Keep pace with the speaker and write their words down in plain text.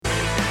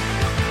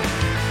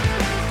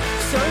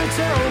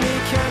tell me,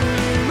 can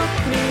you look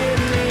me in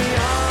the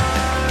eyes?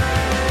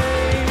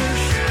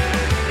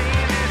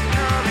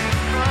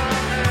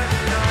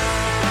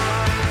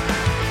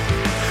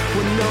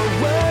 When no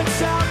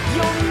words out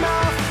your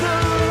mouth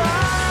alive.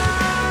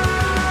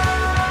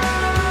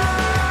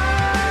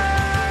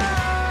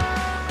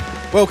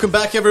 Welcome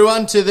back,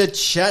 everyone, to the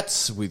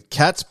Chats with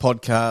Cats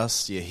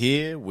podcast. You're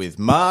here with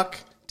Mark,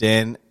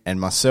 Dan, and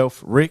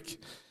myself, Rick.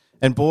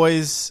 And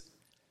boys,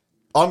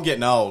 I'm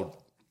getting old.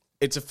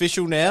 It's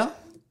official now.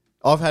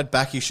 I've had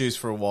back issues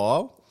for a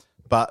while,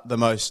 but the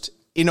most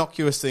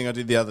innocuous thing I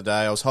did the other day,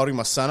 I was holding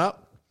my son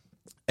up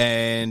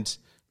and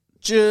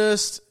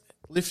just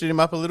lifted him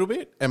up a little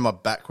bit, and my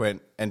back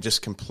went and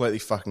just completely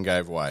fucking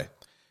gave way.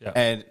 Yeah.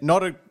 And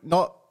not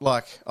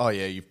like, oh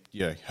yeah, you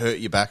hurt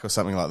your back or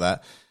something like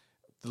that.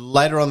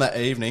 Later on that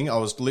evening, I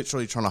was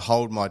literally trying to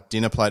hold my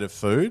dinner plate of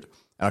food,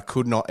 and I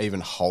could not even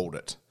hold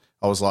it.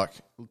 I was like,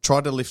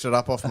 tried to lift it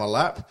up off my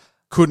lap,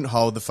 couldn't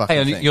hold the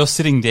fucking thing. You're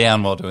sitting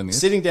down while doing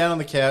this? Sitting down on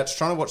the couch,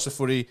 trying to watch the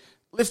footy,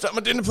 lift up my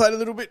dinner plate a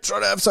little bit,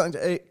 try to have something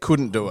to eat,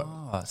 couldn't do it.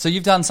 Oh, so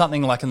you've done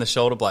something like in the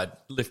shoulder blade,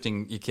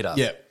 lifting your kid up?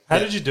 Yeah. How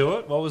did you do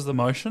it? What was the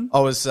motion? I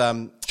was,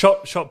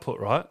 Shot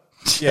put, right?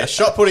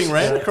 shot putting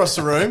ran across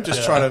the room,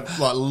 just trying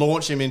to like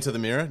launch him into the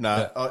mirror.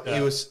 No, he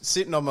was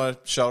sitting on my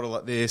shoulder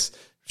like this,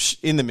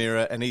 in the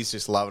mirror, and he's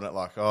just loving it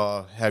like,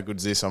 oh, how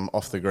good's this? I'm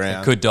off the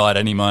ground. Could die at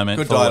any moment.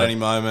 Could die at any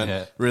moment.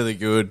 Yeah. Really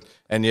good.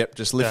 And yep,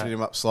 just lifted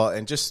him up slightly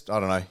and just,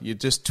 I don't know, you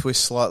just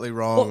twist slightly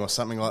wrong or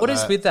something like that. What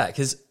is with that?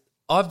 Because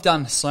I've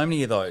done so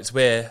many of those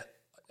where,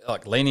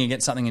 like, leaning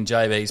against something in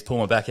JB's, pull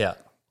my back out,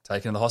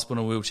 taken to the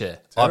hospital in a wheelchair.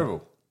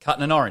 Terrible.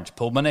 Cutting an orange,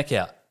 pulled my neck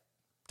out,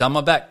 done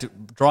my back,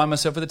 drying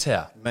myself with a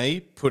towel. Me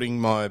putting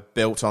my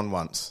belt on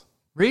once.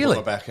 Really?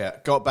 Pulled my back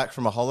out. Got back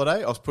from a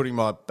holiday. I was putting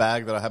my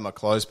bag that I had my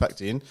clothes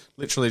packed in,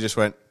 literally just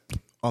went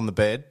on the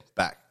bed,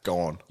 back,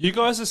 gone. You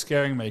guys are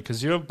scaring me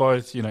because you're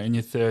both, in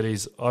your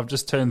 30s. I've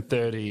just turned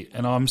 30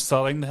 and I'm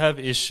starting to have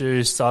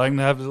issues, starting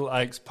to have little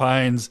aches,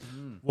 pains,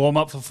 warm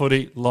up for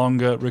footy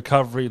longer,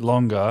 recovery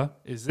longer.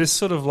 Is this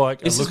sort of like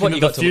This a is look what into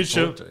you the got to look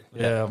future? forward to.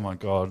 Yeah, oh my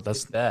God.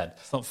 That's Bad.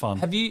 It's not fun.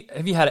 Have you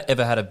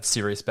ever had a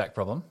serious back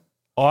problem?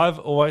 I've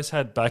always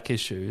had back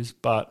issues,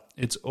 but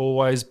it's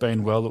always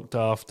been well looked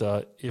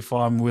after if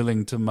I'm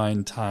willing to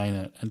maintain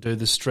it and do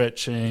the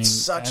stretching.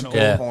 Such a and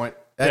good all. point.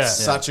 That's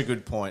Yeah. such a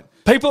good point.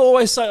 People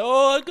always say,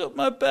 oh, I got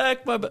my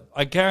back.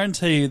 I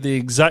guarantee you the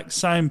exact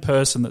same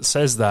person that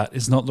says that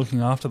is not looking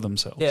after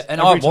themselves. Yeah,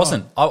 and Every I time.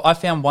 wasn't. I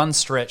found one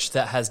stretch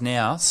that has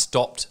now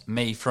stopped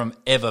me from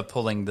ever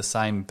pulling the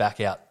same back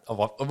out.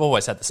 I've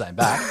always had the same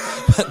back,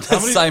 but the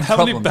same how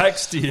problem. many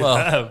backs do you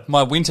have?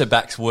 My winter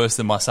back's worse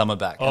than my summer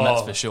back, and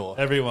that's for sure.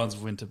 Everyone's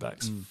winter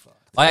backs.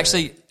 I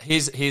actually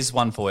here's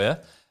one for you.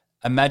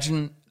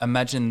 Imagine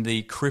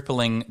the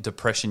crippling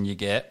depression you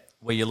get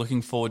where you're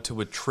looking forward to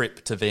a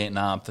trip to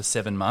Vietnam for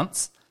 7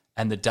 months,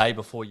 and the day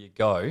before you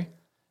go,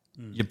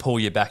 you pull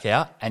your back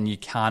out and you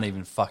can't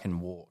even fucking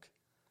walk.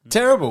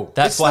 Terrible.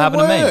 That's It's what the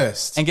happened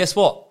worst. to me. And guess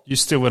what? You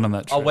still went on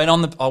that trip. I went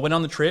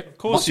on the trip. Of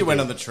course you went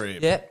on the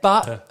trip. Yeah,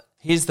 but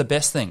here's the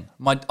best thing.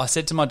 I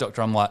said to my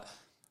doctor, I'm like,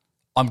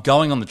 I'm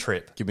going on the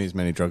trip. Give me as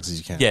many drugs as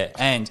you can. Yeah,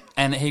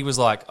 and he was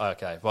like,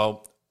 okay,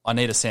 well, I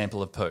need a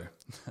sample of poo.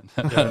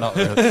 No, not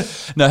really.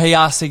 No,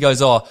 he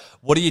goes, oh,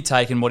 what are you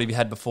taking? What have you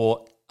had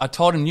before? I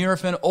told him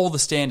Nurofen, all the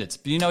standards.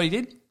 But you know what he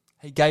did?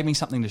 He gave me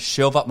something to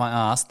shove up my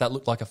ass that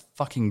looked like a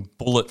fucking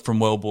bullet from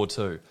World War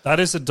II. That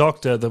is a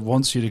doctor that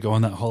wants you to go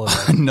on that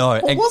holiday. No.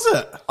 What was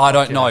it? I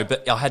don't know,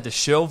 but I had to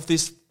shove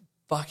this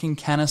fucking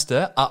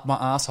canister up my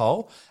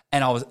asshole,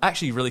 and I was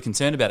actually really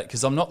concerned about it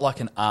because I'm not like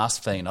an ass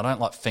fiend. I don't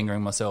like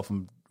fingering myself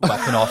and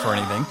whacking off or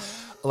anything.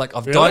 Like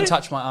Really? don't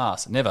touch my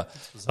ass, never.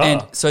 bizarre.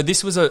 And so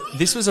this was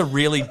a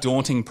really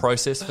daunting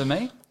process for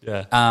me.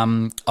 Yeah.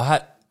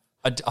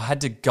 I had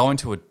to go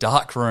into a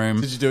dark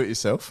room. Did you do it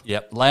yourself?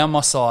 Yep, lay on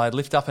my side,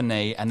 lift up a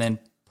knee, and then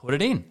put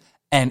it in.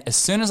 And as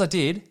soon as I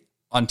did,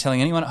 I'm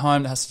telling anyone at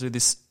home that has to do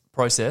this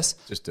process,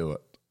 Just do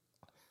it.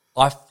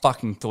 I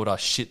fucking thought I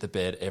shit the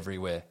bed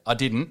everywhere. I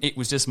didn't. It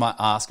was just my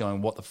ass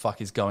going, what the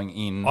fuck is going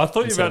in? I thought you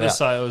were instead about of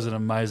to out. say it was an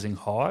amazing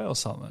high or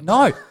something.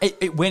 No,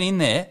 it went in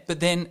there, but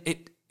then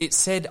it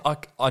said,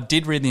 I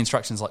did read the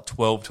instructions like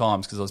 12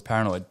 times because I was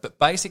paranoid, but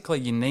basically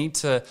you need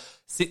to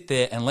sit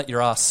there and let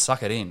your ass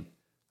suck it in.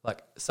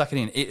 Like, suck it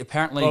in. It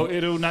apparently... Well,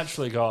 it'll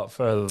naturally go up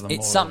further than It's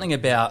more. something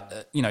about,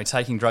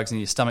 taking drugs in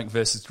your stomach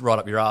versus right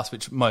up your ass,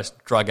 which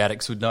most drug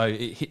addicts would know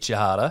it hits you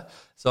harder.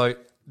 So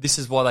this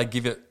is why they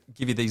give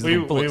you these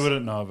little We bullets.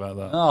 wouldn't know about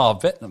that. Oh,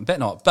 bet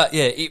not. But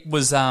yeah, it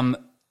was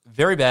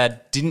very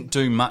bad. Didn't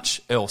do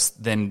much else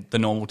than the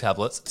normal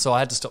tablets, so I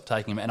had to stop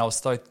taking them. And I was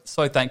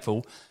so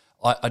thankful.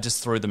 I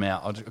just threw them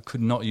out. I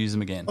could not use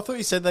them again. I thought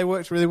you said they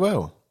worked really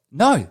well.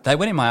 No, they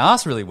went in my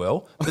ass really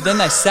well, but then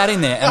they sat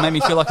in there and made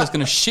me feel like I was going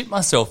to shit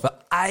myself for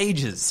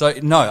ages. So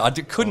no, I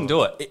couldn't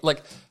do it.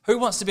 Like, who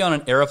wants to be on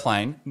an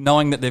aeroplane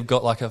knowing that they've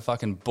got like a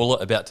fucking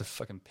bullet about to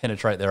fucking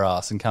penetrate their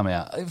ass and come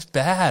out? It was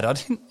bad.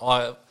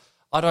 I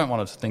don't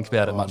want to think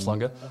about it much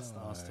longer. That's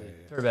nasty.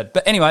 very bad.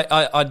 But anyway,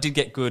 I did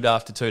get good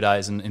after 2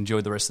 days and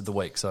enjoyed the rest of the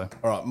week. So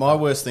All right, my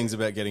worst things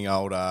about getting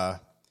old are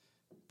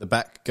the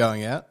back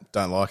going out.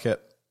 Don't like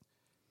it.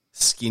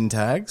 Skin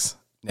tags.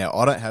 Now,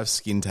 I don't have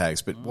skin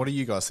tags, but what do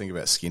you guys think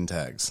about skin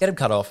tags? get them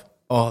cut off.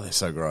 Oh, they're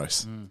so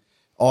gross.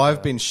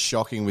 I've been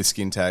shocking with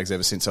skin tags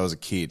ever since I was a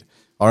kid.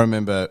 I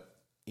remember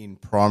in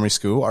primary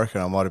school, I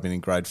reckon I might have been in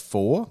grade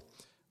 4.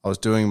 I was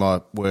doing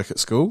my work at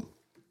school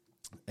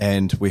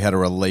and we had a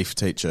relief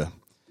teacher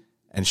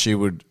and she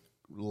would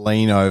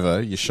lean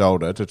over your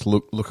shoulder to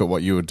look at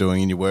what you were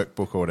doing in your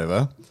workbook or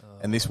whatever.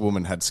 And this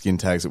woman had skin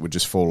tags that would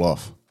just fall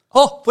off.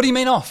 Oh, what do you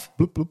mean off?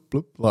 Bloop, bloop,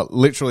 bloop. Like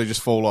literally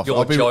just fall off.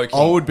 You're joking.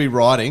 I would be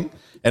writing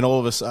and all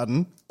of a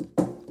sudden,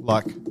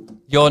 like...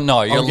 You're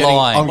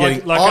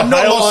lying. Like I'm a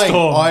not lying.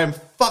 hailstorm. I am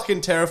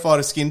fucking terrified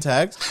of skin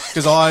tags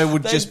because I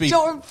would just be...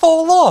 don't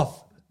fall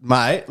off.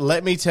 Mate,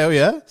 let me tell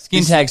you.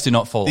 Skin tags do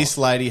not fall This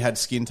off. lady had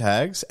skin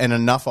tags and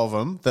enough of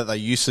them that they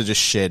used to just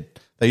shed.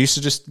 They used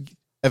to just...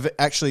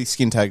 Actually,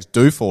 skin tags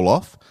do fall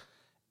off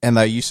and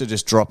they used to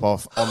just drop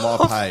off on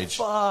my page.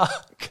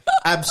 Fuck.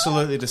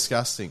 Absolutely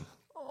disgusting.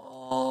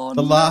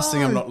 The last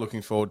thing I'm not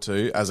looking forward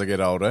to as I get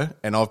older,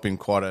 and I've been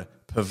quite a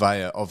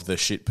purveyor of the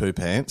shit poo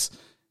pants,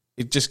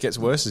 it just gets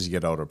worse as you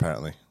get older,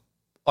 apparently.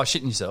 Oh,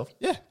 shitting yourself.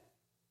 Yeah.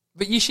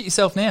 But you shit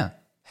yourself now.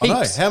 I know.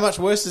 Heaps. How much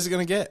worse is it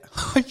going to get?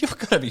 You're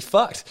going to be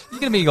fucked. You're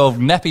going to be old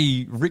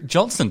nappy Rick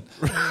Johnson.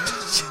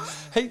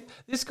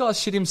 This guy's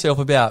shit himself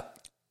about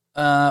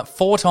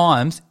 4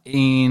 times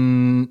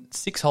in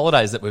 6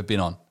 holidays that we've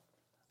been on.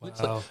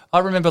 Wow. I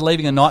remember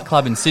leaving a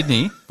nightclub in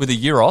Sydney with a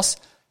Euros.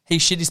 He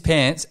shit his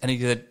pants and he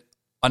said,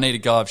 I need to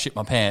go, I've shit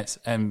my pants.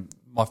 And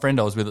my friend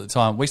I was with at the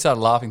time, we started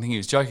laughing, thinking he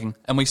was joking.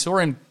 And we saw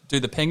him do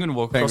the penguin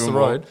walk across the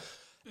road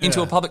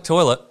into a public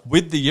toilet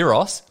with the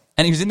Euros.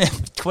 And he was in there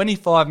for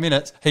 25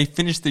 minutes. He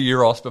finished the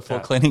Euros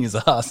before cleaning his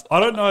ass. I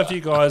don't know if you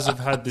guys have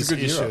had this Good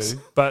issue, Euros.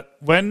 but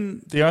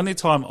the only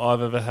time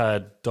I've ever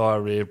had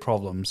diarrhea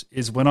problems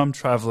is when I'm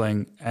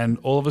traveling and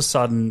all of a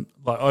sudden,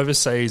 like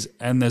overseas,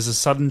 and there's a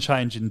sudden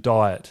change in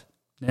diet.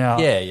 Now,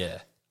 Yeah.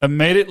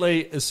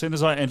 immediately, as soon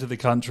as I enter the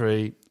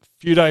country, a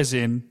few days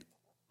in,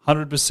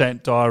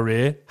 100%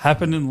 diarrhea,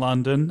 happened in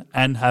London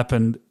and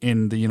happened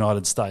in the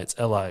United States,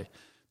 LA.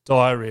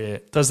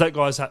 Diarrhea. Does that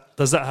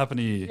happen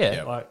to you?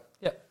 Yeah. Like,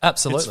 Yeah,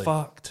 absolutely. it's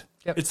fucked.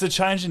 Yep. It's the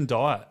change in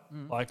diet.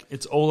 Like,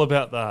 it's all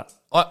about that.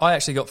 I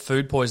actually got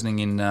food poisoning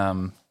in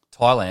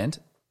Thailand,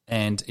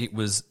 and it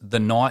was the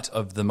night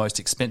of the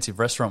most expensive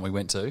restaurant we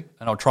went to.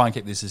 And I'll try and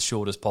keep this as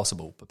short as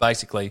possible. But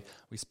basically,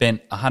 we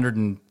spent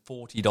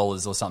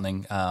 $140 or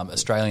something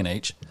Australian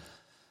each.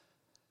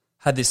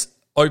 Had this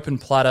open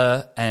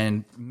platter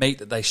and meat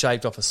that they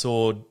shaved off a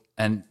sword,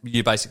 and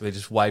you basically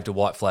just waved a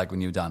white flag when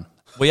you were done.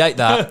 We ate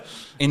that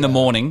in the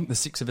morning. The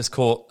 6 of us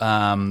caught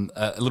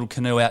a little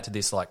canoe out to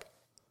this like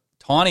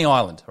tiny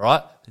island,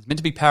 right? It's meant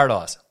to be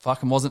paradise.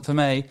 Fucking wasn't for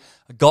me.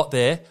 I got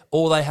there.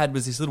 All they had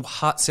was this little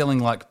hut selling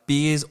like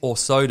beers or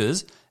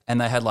sodas, and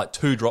they had like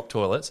 2 drop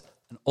toilets.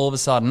 And all of a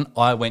sudden,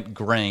 I went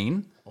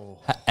green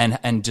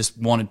and just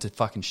wanted to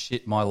fucking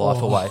shit my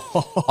life away.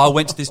 I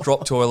went to this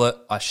drop toilet.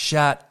 I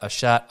shat,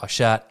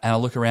 and I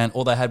look around.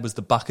 All they had was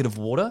the bucket of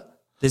water.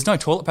 There's no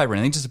toilet paper or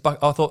anything, just a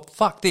bucket. I thought,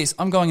 fuck this,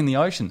 I'm going in the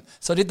ocean.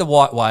 So I did the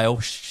white whale,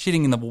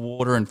 shitting in the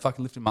water and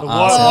fucking lifting my ass white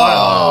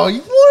out. Oh,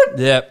 you would?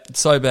 Yeah,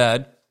 so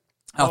bad.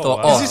 I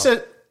thought, wow. Is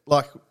this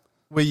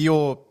were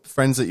your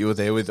friends that you were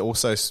there with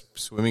also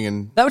swimming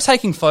and they were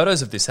taking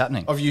photos of this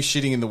happening. of you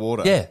shitting in the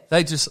water? Yeah,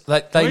 they Can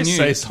we knew.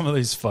 see some of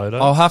these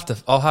photos? I'll have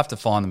to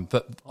find them.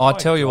 But I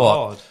tell you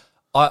God.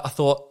 what, I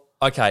thought,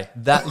 okay,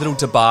 that little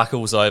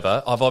debacle's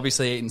over. I've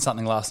obviously eaten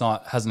something last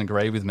night, hasn't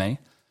agreed with me.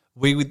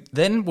 We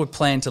would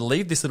plan to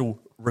leave this little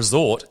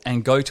resort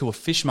and go to a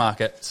fish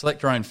market,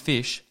 select our own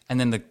fish, and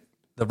then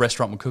the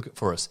restaurant would cook it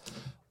for us.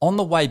 On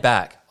the way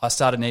back, I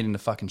started needing to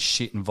fucking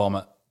shit and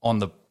vomit on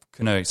the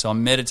canoe. So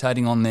I'm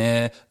meditating on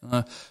there.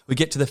 We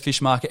get to the fish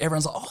market.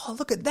 Everyone's like, oh,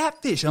 look at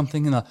that fish. I'm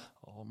thinking,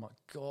 oh my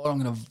God,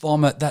 I'm going to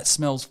vomit. That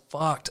smells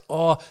fucked.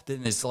 Oh,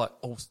 then there's like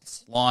all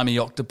slimy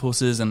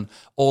octopuses, and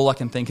all I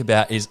can think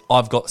about is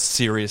I've got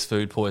serious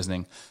food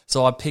poisoning.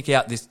 So I pick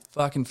out this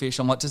fucking fish.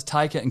 I'm like, just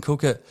take it and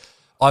cook it.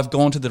 I've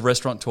gone to the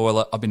restaurant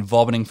toilet. I've been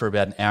vomiting for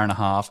about an hour and a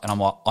half, and I'm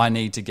like, I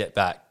need to get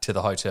back to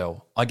the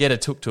hotel. I get a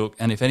tuk-tuk,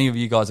 and if any of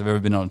you guys have ever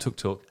been on a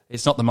tuk-tuk,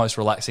 it's not the most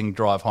relaxing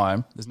drive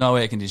home. There's no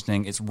air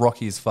conditioning. It's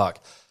rocky as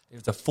fuck.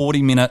 It's a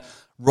 40-minute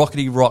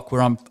rockety rock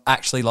where I'm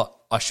actually like,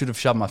 I should have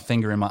shoved my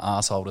finger in my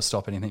asshole to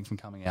stop anything from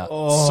coming out.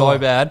 So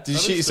bad. Did you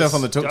shit yourself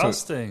on the tuk-tuk?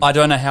 Disgusting. I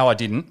don't know how I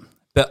didn't,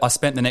 but I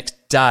spent the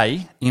next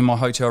day in my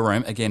hotel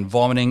room, again,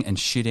 vomiting and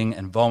shitting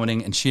and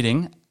vomiting and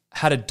shitting.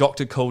 Had a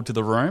doctor called to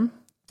the room.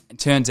 It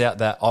turns out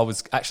that I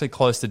was actually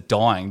close to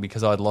dying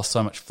because I had lost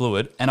so much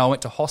fluid, and I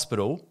went to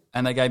hospital,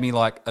 and they gave me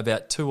like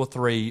about 2 or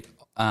 3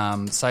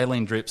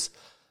 saline drips,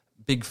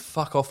 big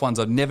fuck off ones.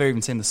 I'd never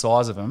even seen the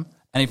size of them.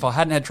 And if I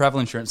hadn't had travel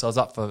insurance, I was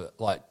up for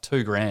like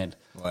 $2,000.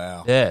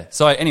 Wow. Yeah.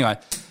 So anyway,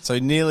 So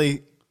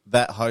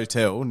that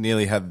hotel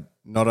nearly had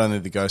not only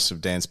the ghost of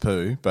Dan's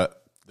poo,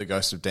 but the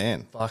ghost of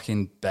Dan.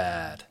 fucking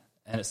bad.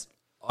 And it's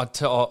I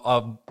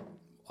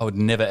I would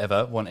never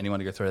ever want anyone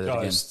to go through that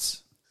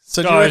Ghosts.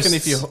 So do you reckon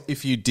Ghosts.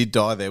 if you did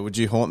die there, would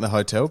you haunt the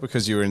hotel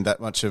because you were in that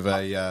much of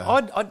a... again.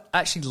 I'd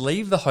actually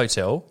leave the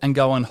hotel and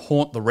go and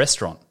haunt the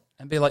restaurant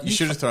and be like, you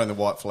should have thrown the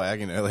white flag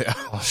in earlier.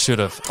 I should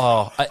have.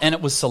 Oh, and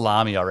it was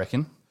salami, I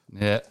reckon.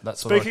 Yeah,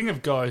 that's what Speaking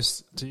of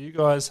ghosts, do you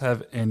guys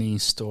have any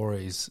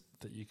stories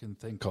that you can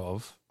think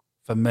of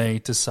for me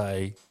to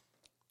say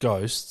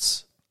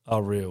ghosts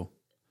are real?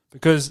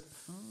 Because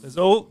there's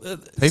all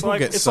People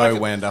get so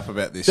wound up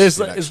about this There's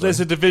shit, actually. there's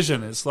a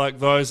division. It's like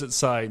those that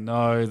say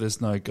no, there's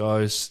no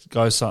ghosts,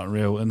 ghosts aren't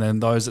real, and then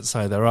those that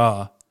say there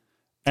are.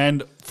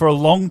 And for a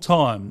long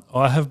time,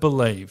 I have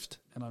believed,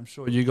 and I'm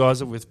sure you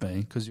guys are with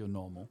me because you're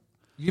normal.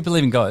 You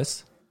believe in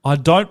ghosts? I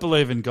don't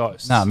believe in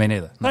ghosts. No, me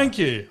neither. No. Thank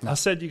you. I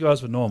said you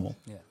guys were normal.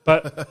 Yeah.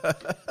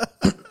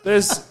 But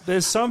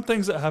there's some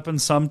things that happen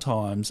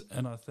sometimes,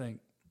 and I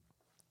think,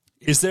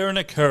 is there an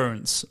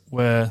occurrence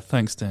where,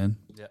 thanks, Dan,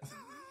 Yeah.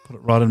 put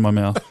it right in my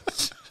mouth.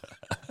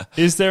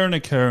 Is there an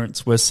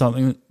occurrence where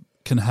something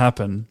can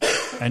happen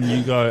and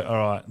you go, all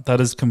right, that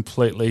has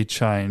completely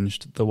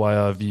changed the way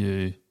I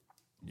view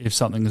if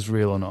something is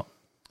real or not?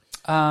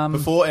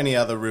 Before any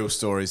other real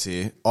stories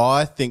here,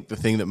 I think the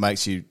thing that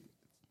makes you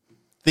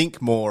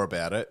think more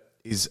about it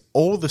is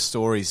all the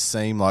stories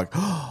seem like,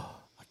 oh,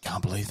 I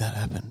can't believe that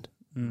happened.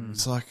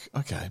 It's like,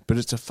 okay, but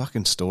it's a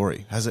fucking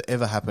story. Has it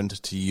ever happened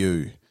to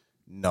you?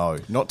 No,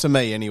 not to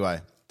me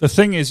anyway. The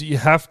thing is, you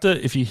have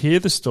to, if you hear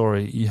the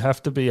story, you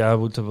have to be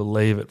able to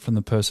believe it from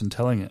the person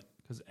telling it.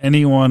 Because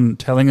anyone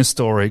telling a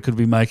story could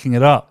be making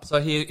it up. So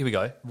here we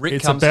go. Rick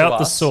It's comes about to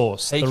the us.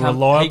 source, He the come-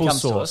 reliable he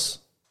comes to source. us,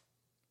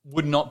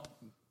 would not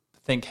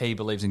think he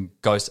believes in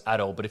ghosts at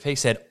all. But if he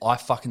said, I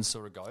fucking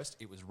saw a ghost,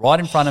 it was right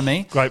in front of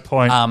me. Great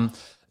point.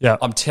 Yeah.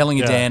 I'm telling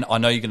you, Yeah. Dan, I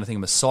know you're going to think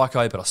I'm a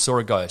psycho, but I saw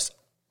a ghost.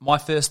 My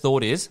first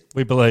thought is,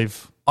 We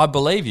believe. I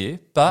believe you,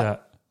 but Yeah.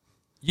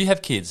 you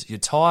have kids. You're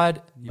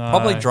tired. You're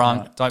probably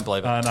drunk. no. Don't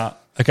believe it. No.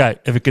 Okay,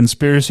 if a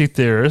conspiracy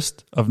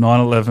theorist of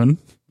 9/11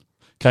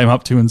 came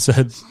up to you and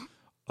said,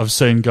 I've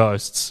seen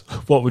ghosts,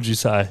 what would you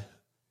say?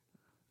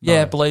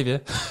 Yeah, believe you.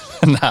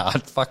 No, I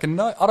fucking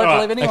no. I don't All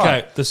believe right, anyone.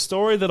 Okay, the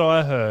story that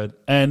I heard,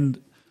 and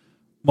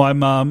my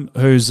mum,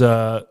 who's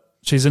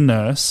she's a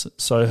nurse,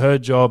 so her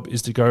job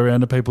is to go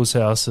around to people's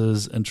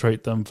houses and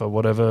treat them for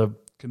whatever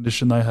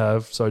condition they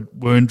have, so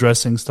wound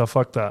dressing, stuff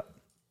like that.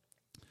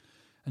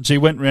 And she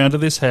went round to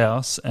this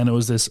house, and it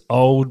was this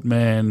old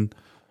man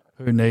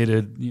who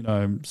needed,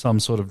 some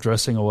sort of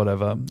dressing or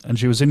whatever. And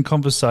she was in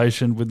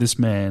conversation with this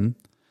man,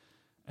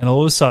 and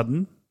all of a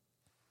sudden,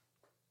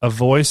 a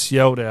voice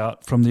yelled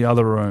out from the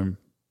other room,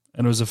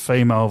 and it was a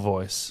female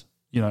voice,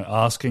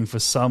 asking for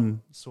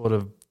some sort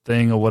of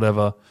thing or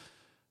whatever.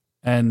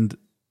 And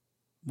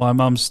my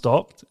mum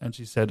stopped, and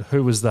she said,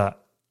 "Who was that?"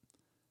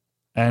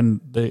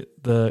 And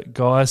the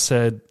guy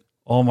said,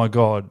 "Oh my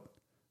God,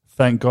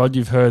 thank God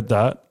you've heard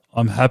that.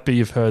 I'm happy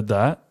you've heard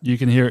that. You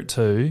can hear it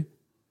too.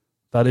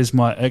 That is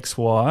my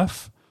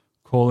ex-wife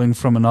calling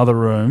from another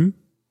room.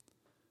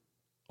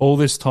 All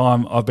this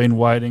time I've been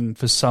waiting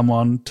for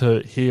someone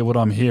to hear what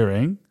I'm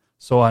hearing,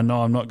 so I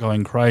know I'm not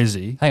going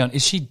crazy." Hang on,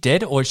 is she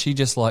dead or is she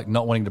just like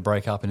not wanting to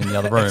break up and in the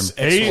other room?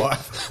 He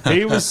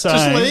was saying,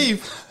 Just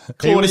leave,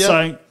 he was Claudia.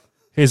 saying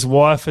his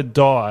wife had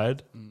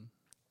died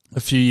a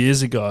few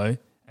years ago,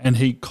 and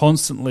he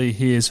constantly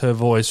hears her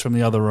voice from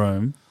the other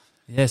room.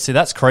 Yeah, see,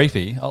 that's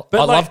creepy. I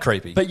love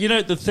creepy. But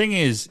the thing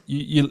is,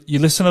 you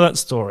listen to that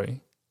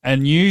story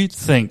and you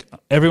think,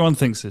 everyone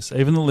thinks this,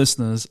 even the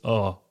listeners,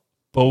 oh,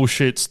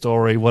 bullshit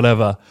story,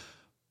 whatever.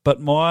 But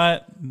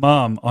my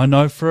mum, I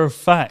know for a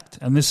fact,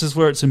 and this is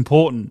where it's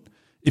important,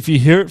 if you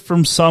hear it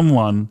from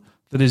someone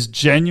that is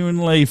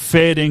genuinely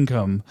fair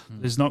income,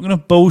 that is not going to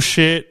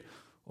bullshit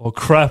or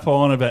crap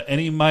on about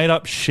any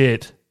made-up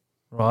shit,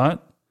 right?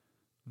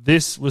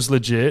 This was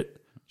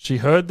legit. She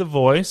heard the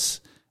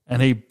voice,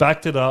 and he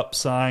backed it up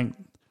saying,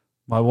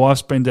 my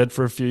wife's been dead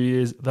for a few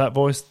years. That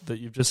voice that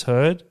you've just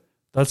heard,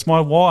 that's my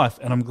wife,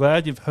 and I'm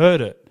glad you've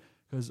heard it,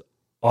 because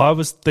I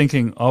was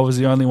thinking I was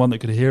the only one that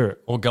could hear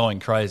it. Or going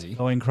crazy.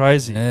 Going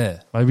crazy.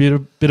 Yeah. Maybe a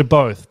bit of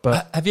both.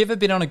 But Have you ever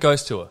been on a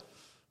ghost tour?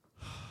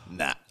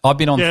 Nah. I've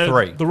been on yeah,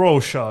 3. the Royal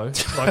Show.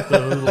 Like the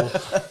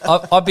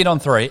little... I've been on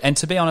 3, and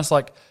to be honest,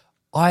 like,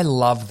 I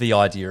love the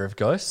idea of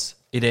ghosts.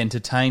 It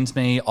entertains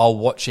me. I'll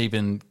watch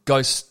even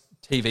ghost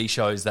TV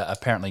shows that are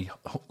apparently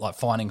like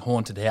finding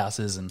haunted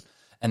houses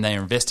and they're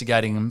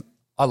investigating them.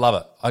 I love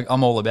it.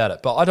 I'm all about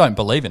it, but I don't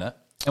believe in it.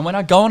 And when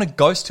I go on a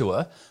ghost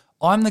tour,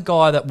 I'm the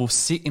guy that will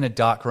sit in a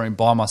dark room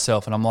by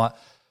myself, and I'm like,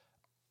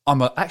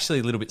 I'm actually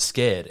a little bit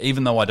scared,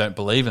 even though I don't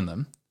believe in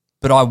them.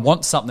 But I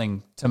want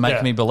something to make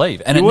Yeah. me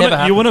believe, and you it wanna, never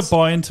happens. You want to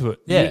buy into it.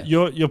 Yeah.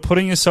 You're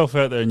putting yourself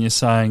out there and you're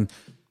saying,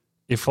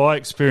 if I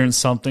experience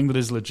something that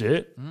is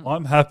legit,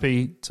 I'm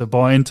happy to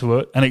buy into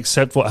it and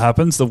accept what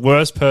happens. The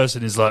worst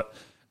person is like,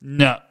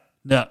 no,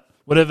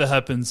 whatever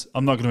happens,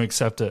 I'm not going to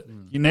accept it.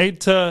 You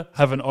need to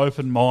have an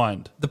open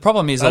mind. The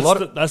problem is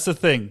That's the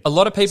thing. a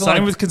lot of people Same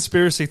on a- with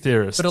conspiracy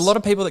theorists. But a lot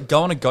of people that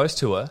go on a ghost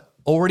tour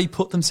already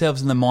put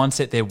themselves in the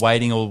mindset they're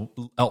waiting or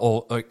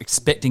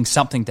expecting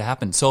something to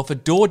happen. So if a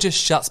door just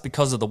shuts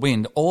because of the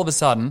wind, all of a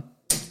sudden,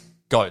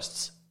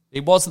 ghosts.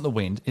 It wasn't the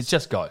wind, it's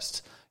just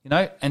ghosts. You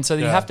know? And so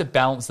you have to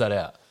balance that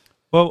out.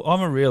 Well,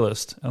 I'm a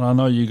realist, and I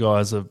know you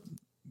guys are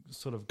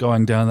sort of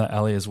going down that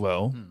alley as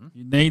well. Mm-hmm.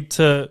 You need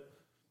to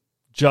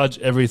judge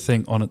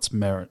everything on its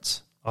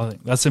merits. I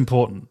think that's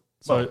important.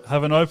 So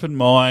have an open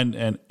mind,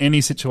 and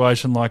any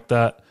situation like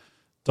that,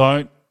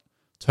 don't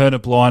turn a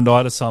blind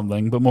eye to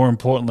something, but more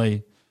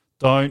importantly,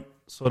 don't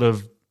sort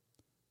of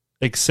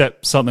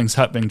accept something's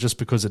happening just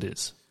because it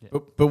is.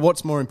 But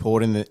what's more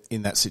important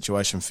in that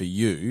situation for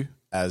you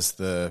as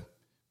the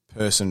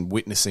person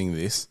witnessing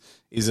this?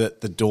 Is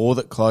it the door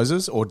that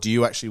closes, or do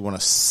you actually want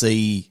to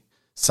see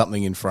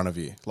something in front of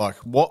you? Like,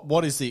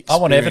 what is the experience?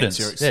 I want evidence.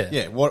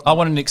 What I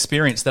want an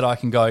experience that I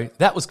can go,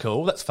 that was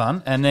cool, that's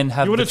fun, and then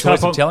have the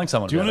choice of telling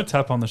someone Do you about want to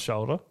tap on the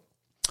shoulder?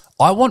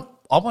 I want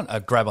a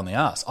grab on the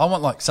ass. I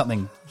want like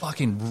something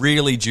fucking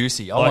really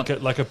juicy.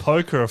 Like a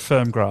poke or a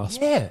firm grasp?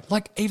 Yeah,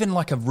 like even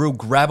like a real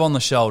grab on the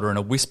shoulder and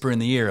a whisper in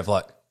the ear of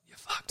like, you're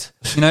fucked.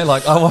 You know,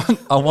 like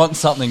I want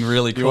something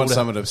really cool. you want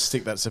someone to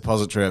stick that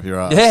suppository up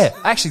your ass? Yeah,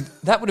 actually,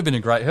 that would have been a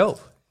great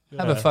help.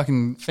 Have a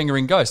fucking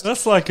fingering ghost.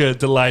 That's like a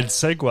delayed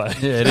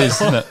segue. Yeah, it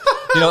is, isn't it?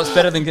 You know what's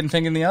better than getting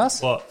fingered in the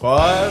ass? What?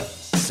 5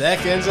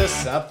 seconds or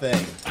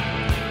something.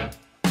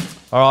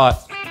 All right.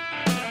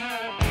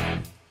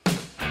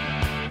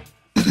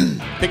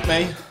 Pick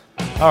me.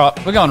 All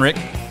right, we're going, Rick.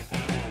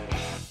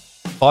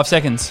 5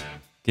 seconds.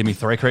 Give me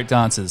 3 correct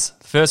answers.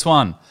 First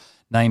one.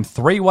 Name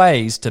 3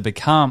 ways to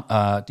become.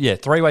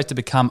 3 ways to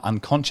become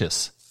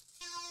unconscious.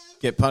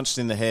 Get punched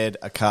in the head,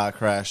 a car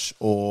crash,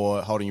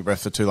 or holding your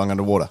breath for too long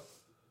underwater.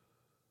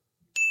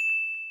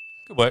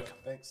 Good work.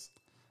 Thanks.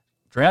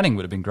 Drowning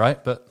would have been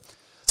great, but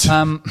you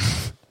made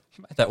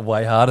that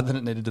way harder than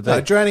it needed to be.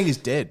 No, drowning is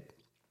dead.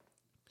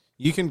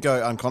 You can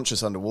go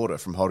unconscious underwater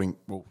from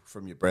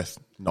from your breath,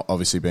 not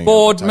obviously being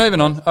Bored. able to take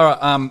Moving on. All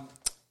right.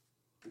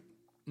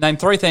 Name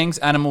 3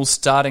 animals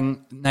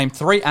starting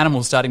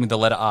with the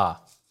letter R.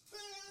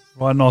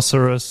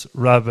 Rhinoceros,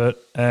 rabbit,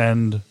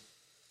 and...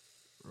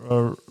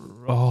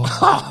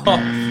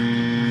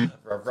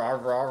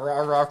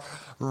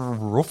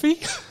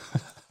 Ruffy?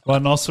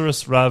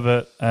 Rhinoceros,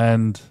 rabbit,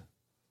 and...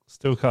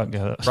 Still can't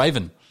get it.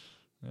 Raven.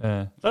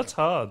 Yeah, that's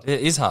hard. It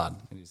is hard.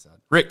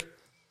 Rick,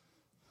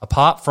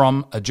 apart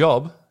from a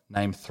job,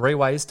 name 3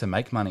 ways to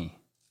make money.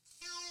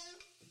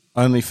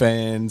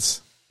 OnlyFans,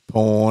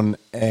 porn,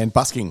 and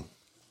busking.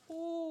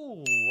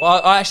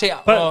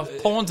 Well,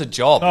 porn's a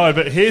job. No,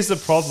 but here's the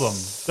problem.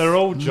 They're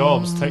all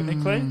jobs,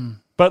 technically.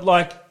 But,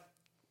 like,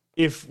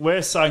 if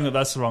we're saying that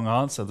that's the wrong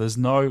answer, there's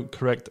no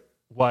correct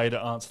way to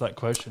answer that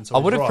question. So I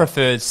would have right.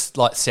 preferred,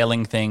 like,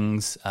 selling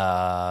things,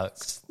 No.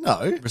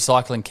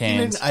 recycling You need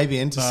cans. an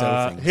ABN to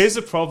sell things. Here's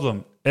the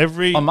problem.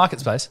 On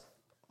Market Space.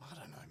 I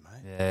don't know,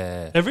 mate.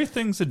 Yeah.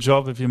 Everything's a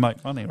job if you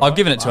make money, right? I've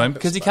given it to him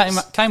because he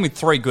came with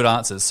 3 good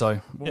answers,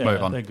 so we'll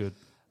move on. They're good.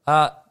 You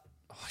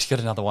got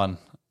another one.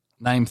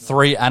 Name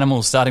 3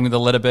 animals starting with the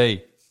letter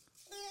B.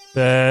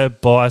 Bear,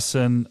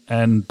 bison,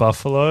 and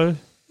buffalo.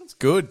 That's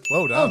good.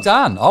 Well done. Well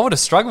done. I would have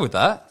struggled with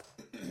that.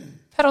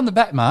 Pat on the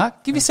back,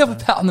 Mark. Give yourself a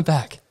pat on the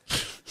back.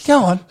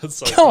 Go on.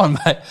 so Go on,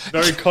 mate.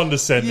 Very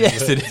condescending.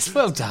 Yes, it is.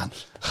 Well done.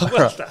 All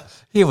right.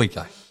 Here we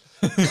go.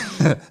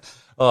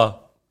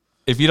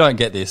 If you don't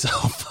get this,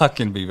 I'll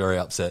fucking be very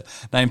upset.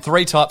 Name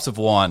 3 types of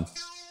wine.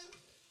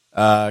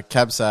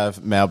 Cab Sav,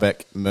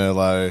 Malbec,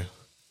 Merlot,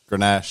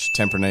 Grenache,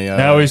 Tempranillo.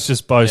 Now he's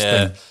just boasting.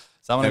 Yeah.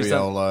 Someone who's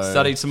Nebbiolo.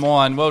 studied some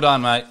wine. Well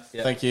done, mate.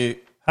 Yeah. Thank you.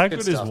 How good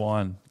is stuff.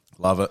 wine?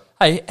 Love it.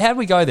 Hey, how'd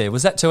we go there?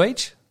 Was that 2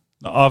 each?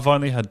 No, I've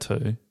only had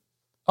 2.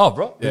 Oh,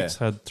 bro. Yeah. Rick's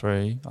had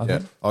 3, I Yeah.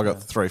 think. I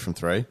got 3 from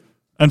 3.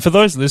 And for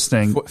those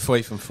listening,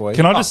 Foy from Foy.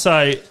 can I just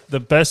say the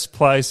best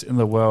place in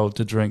the world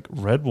to drink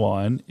red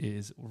wine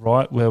is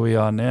right where we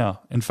are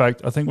now. In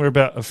fact, I think we're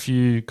about a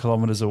few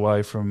kilometres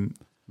away from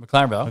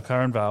McLaren Vale.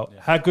 McLaren Vale.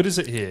 How good is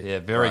it here? Yeah,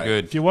 very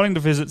good. If you're wanting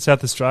to visit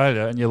South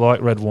Australia and you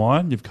like red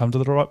wine, you've come to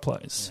the right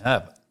place.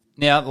 Have.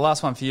 Now, the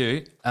last one for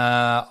you.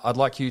 I'd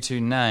like you to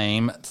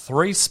name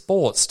 3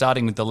 sports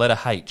starting with the letter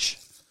H.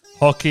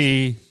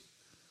 Hockey,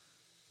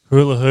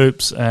 hula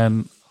hoops,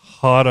 and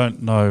I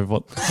don't know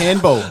what.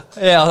 Handball.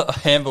 Yeah,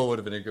 handball would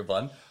have been a good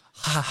one.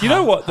 You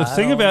know what? The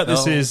thing about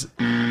this is.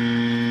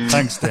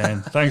 Thanks,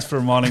 Dan. Thanks for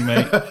reminding me.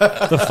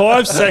 The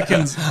 5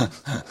 seconds,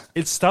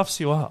 it stuffs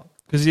you up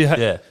because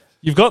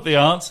you've got the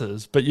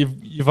answers, but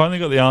you've only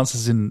got the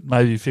answers in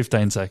maybe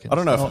 15 seconds. I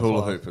don't know if Not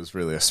hula 5. hoop is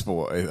really a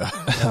sport either.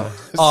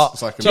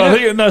 It's like So I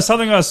think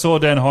something I saw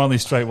Dan Hindley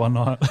Street one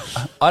night.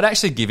 I'd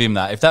actually give him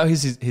that. If that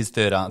was his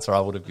third answer, I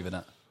would have given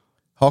it.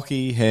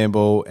 hockey,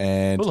 handball,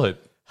 and Hula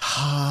hoop.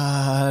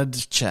 hard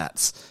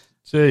chats.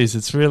 Jeez,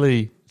 it's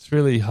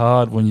really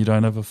hard when you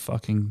don't have a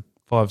fucking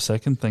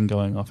 5-second thing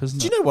going off, isn't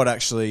Do it? you know what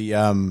actually,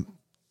 I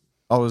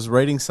was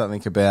reading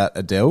something about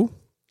Adele,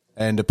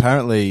 and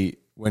apparently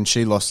when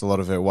she lost a lot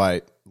of her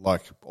weight,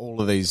 like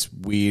all of these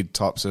weird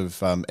types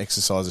of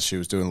exercises she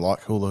was doing,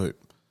 like hula hoop.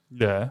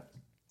 Yeah.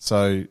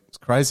 So it's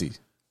crazy.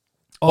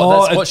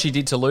 That's what she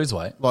did to lose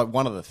weight. Like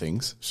one of the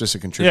things. It's just a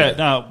contributor. Yeah,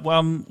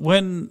 no.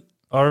 When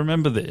I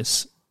remember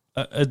this,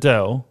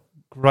 Adele,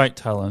 great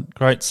talent,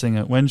 great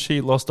singer. When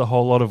she lost a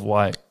whole lot of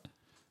weight,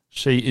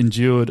 she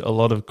endured a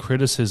lot of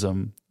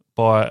criticism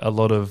by a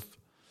lot of,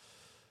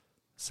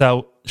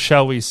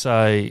 shall we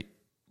say,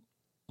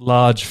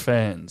 large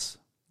fans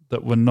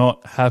that were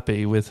not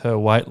happy with her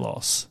weight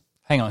loss.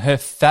 Hang on, her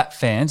fat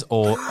fans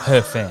or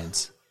her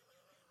fans?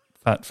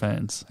 Fat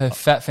fans. Her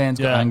fat fans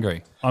got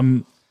angry.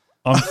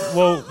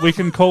 Well, we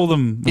can call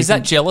them. Is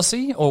that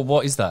jealousy or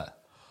what is that?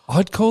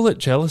 I'd call it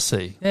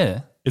jealousy.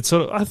 Yeah. It's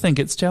sort of. I think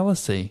it's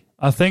jealousy.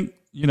 I think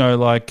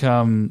like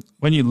when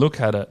you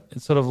look at it,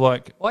 it's sort of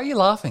like. Why are you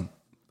laughing?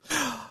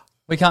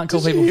 We can't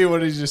call Did people. you hear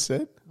what he just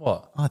said?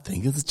 What? I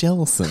think it's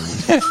jealousy.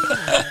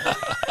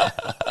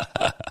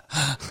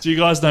 Do you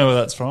guys know where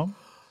that's from?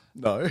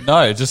 No.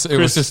 No, it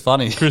was just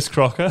funny. Chris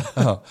Crocker.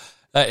 Oh.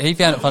 He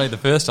found it funny the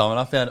first time, and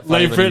I found it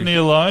funny. Leave Brittany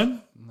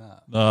alone.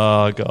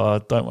 Oh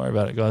God, don't worry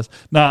about it, guys.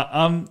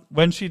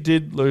 When she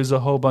did lose a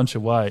whole bunch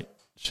of weight,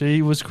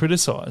 she was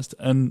criticised,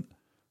 and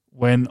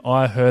when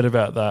I heard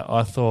about that,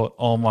 I thought,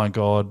 oh my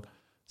God,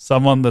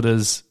 someone that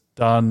has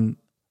done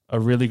a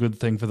really good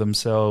thing for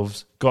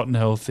themselves, gotten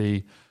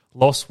healthy,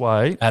 lost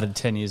weight, Added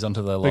 10 years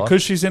onto their life.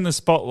 because she's in the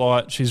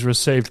spotlight, she's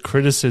received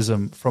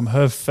criticism from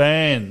her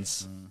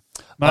fans,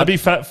 maybe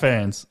fat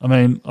fans. I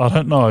mean, I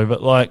don't know,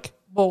 but like.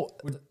 Well,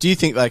 Do you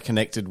think they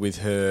connected with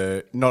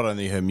her, not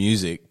only her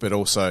music, but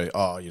also,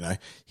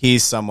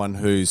 here's someone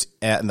who's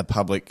out in the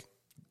public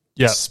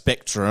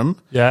spectrum.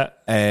 Yeah.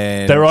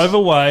 And They're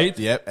overweight.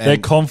 Yep, They're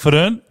and-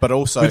 confident. but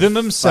also within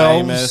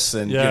themselves. famous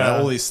and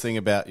all this thing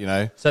about,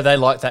 so they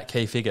like that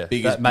key figure.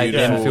 biggest, That made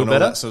them beautiful feel and all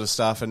better. that sort of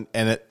stuff. And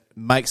it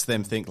makes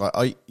them think like,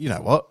 oh, you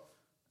know what?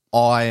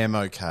 I am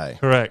okay.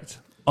 Correct.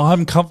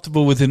 I'm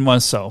comfortable within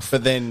myself.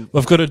 But then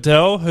We've got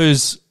Adele,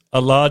 who's a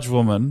large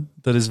woman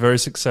that is very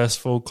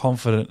successful,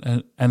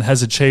 confident, and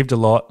has achieved a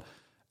lot.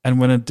 And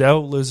when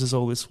Adele loses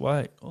all this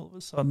weight, all of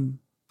a sudden,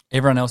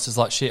 Everyone else is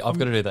like, shit, I've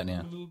got to do that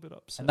now. a little bit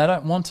upset. And they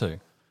don't want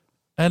to.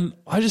 And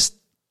I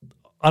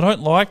don't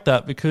like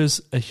that, because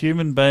a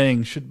human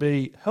being should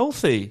be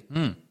healthy,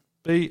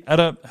 be at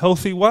a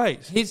healthy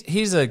weight.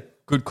 Here's a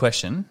good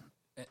question.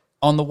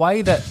 On the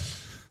way that...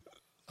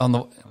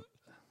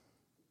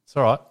 It's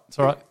all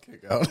right.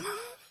 keep going.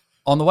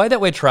 On the way that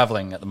we're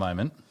travelling at the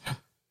moment,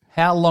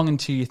 how long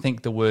until you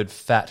think the word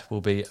fat will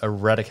be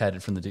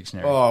eradicated from the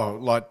dictionary? Oh,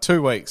 like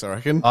 2 weeks, I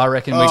reckon. I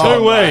reckon we Oh, got...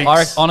 2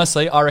 weeks?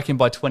 Honestly, I reckon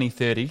by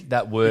 2030,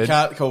 that You word...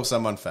 can't call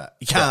someone fat.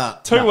 You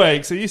can't. 2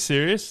 weeks? Are you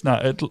serious?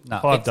 No,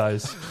 5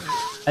 days.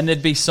 And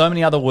there'd be so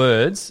many other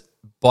words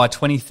by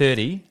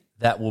 2030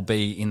 that will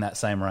be in that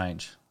same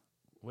range.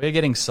 We're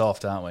getting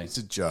soft, aren't we? It's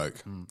a joke.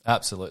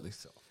 Absolutely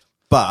soft.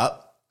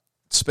 But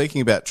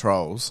speaking about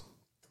trolls,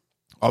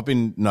 I've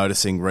been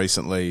noticing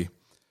recently,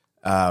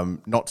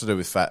 not to do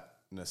with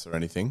fatness or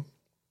anything,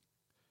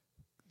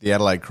 the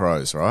Adelaide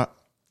Crows, right?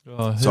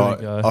 Oh, here So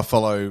we go. I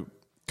follow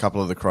a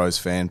couple of the Crows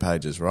fan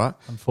pages, right?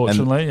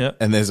 Unfortunately, yeah.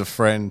 And there's a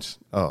friend.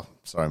 Oh,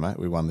 sorry, mate.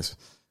 We won this,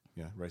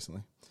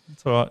 recently.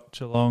 It's all right.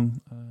 Geelong,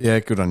 Yeah,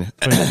 good on you.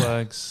 Green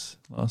Flags,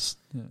 last.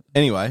 Yeah,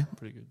 Anyway,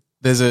 pretty good.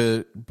 there's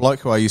a bloke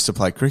who I used to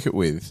play cricket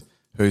with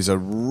who's a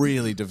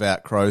really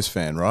devout Crows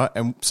fan, right?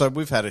 And so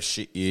we've had a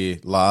shit year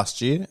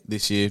last year.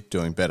 This year,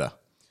 doing better.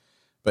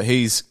 But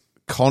he's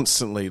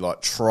constantly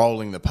like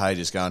trolling the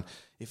pages going,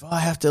 if I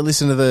have to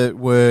listen to the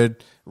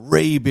word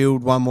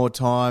rebuild one more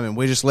time and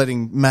we're just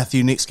letting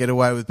Matthew Nicks get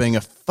away with being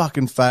a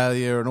fucking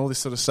failure and all this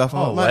sort of stuff. I'm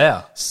Oh, like, mate,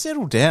 wow.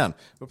 settle down.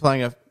 We're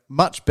playing a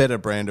much better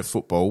brand of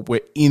football. We're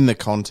in the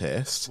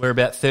contest. We're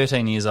about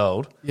 13 years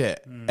old. Yeah.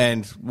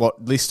 And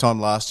this time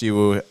last year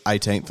we were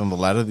 18th on the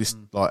ladder.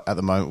 At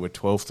the moment we're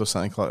 12th or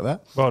something like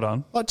that. Well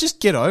done. Like, just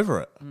get over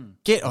it.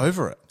 Get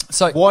over it.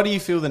 So- why do you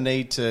feel the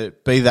need to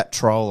be that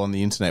troll on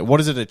the internet?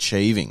 What is it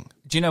achieving?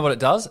 Do you know what it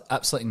does?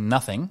 Absolutely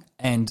nothing.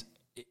 And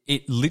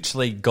it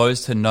literally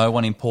goes to no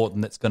one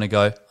important that's going to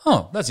go,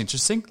 oh, that's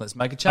interesting. Let's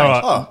make a change. All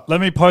right. Oh.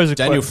 Let me pose a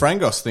Daniel question.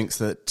 Frangos thinks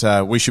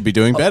that we should be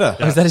doing better.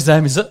 Is that his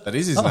name, is it? That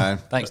is his Oh, name.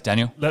 Thanks,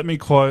 Daniel. Let me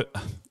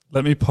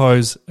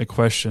pose a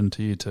question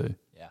to you two.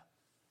 Yeah.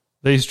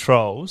 These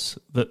trolls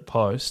that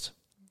post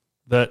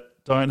that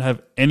don't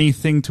have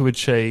anything to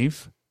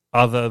achieve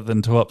other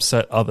than to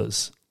upset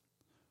others.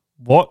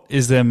 What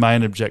is their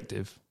main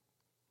objective?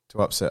 To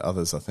upset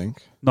others, I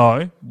think.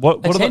 No.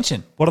 What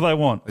Attention. What do they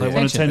want? They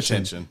want Attention.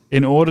 attention.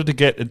 In order to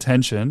get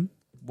attention,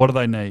 what do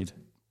they need?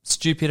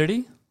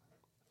 Stupidity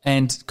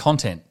and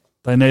content.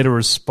 They need a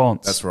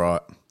response. That's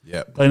right.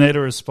 Yep. They need a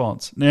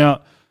response.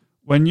 Now,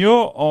 when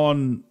you're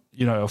on,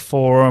 a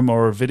forum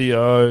or a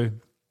video,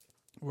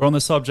 we're on the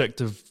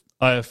subject of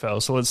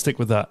AFL, so let's stick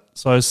with that.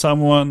 So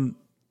someone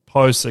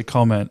posts a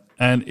comment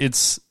and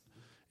it's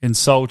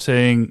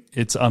insulting,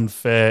 it's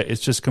unfair,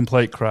 it's just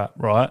complete crap,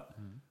 right?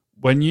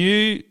 When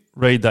you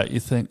read that, you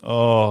think,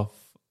 oh,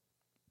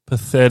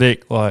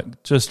 pathetic,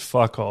 like just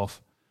fuck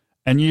off.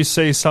 And you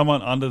see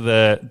someone under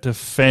there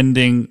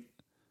defending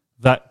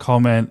that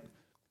comment,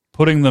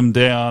 putting them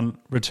down,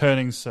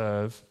 returning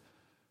serve.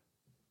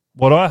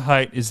 What I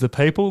hate is the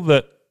people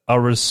that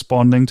are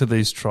responding to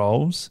these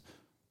trolls,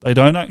 they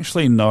don't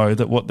actually know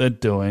that what they're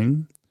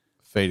doing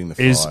Feeding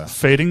the is fire.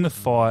 feeding the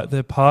fire.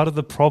 They're part of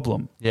the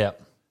problem. Yeah.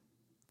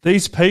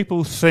 These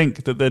people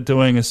think that they're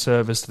doing a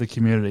service to the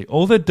community.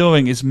 All they're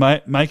doing is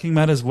making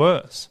matters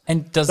worse.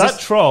 And does That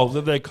this, troll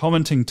that they're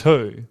commenting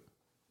to,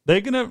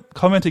 they're going to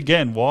comment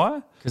again.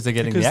 Why? because they're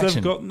getting Because the action.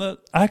 they've gotten the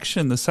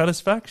action, the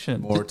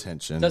satisfaction. More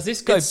attention. Does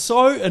this go? It's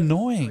so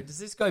annoying. Does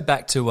this go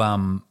back to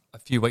a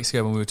few weeks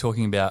ago when we were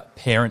talking about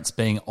parents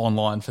being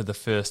online for the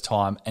first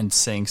time and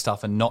seeing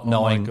stuff and not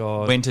knowing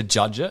God. when to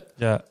judge it?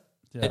 Yeah.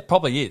 Yeah. It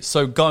probably is.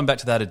 So going back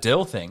to that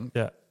Adele thing,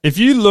 Yeah. If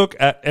you look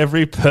at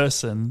every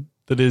person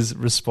that is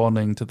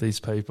responding to these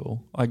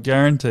people, I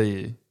guarantee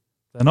you,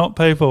 they're not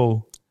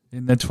people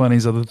in their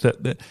 20s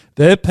or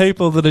they're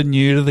people that are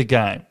new to the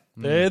game.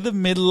 They're the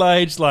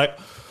middle-aged, like,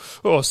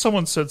 oh,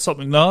 someone said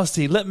something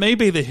nasty. Let me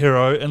be the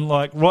hero and,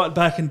 like, write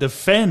back and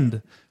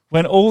defend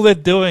when all they're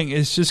doing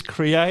is just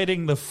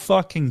creating the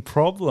fucking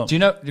problem. do you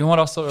know what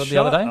I saw the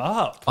other day?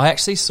 Up. I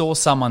actually saw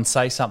someone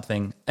say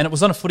something, and it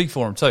was on a footy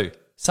forum too.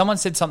 Someone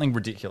said something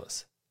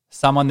ridiculous.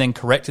 Someone then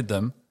corrected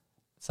them.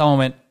 Someone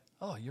went,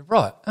 "Oh, you're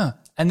right,"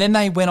 and then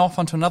they went off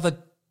onto another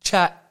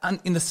chat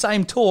in the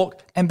same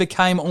talk and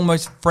became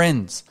almost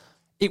friends.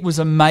 It was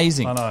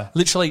amazing. I know.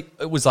 Literally,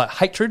 it was like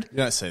hatred. You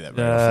don't see that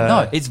very often.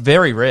 No, it's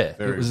very rare.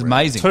 Very it was rare.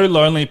 amazing. Two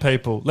lonely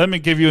people. Let me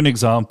give you an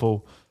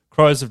example.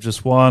 Crows have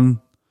just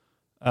won.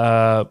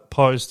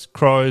 Post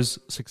Crows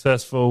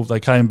successful. They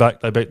came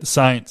back. They beat the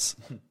Saints.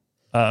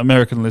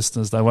 American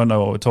listeners, they won't know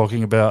what we're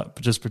talking about,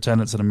 but just pretend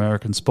it's an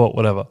American sport,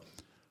 whatever.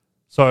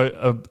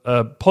 So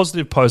a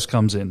positive post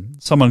comes in.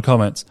 Someone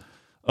comments,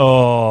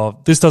 "Oh,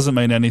 this doesn't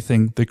mean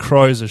anything. The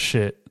Crows are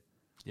shit."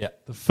 Yeah,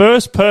 The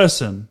first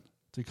person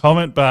to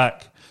comment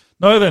back,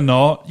 "No, they're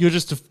not. You're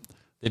just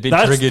they've been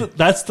triggered.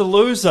 that's the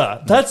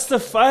loser. That's the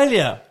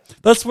failure.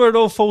 That's where it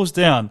all falls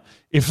down."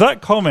 If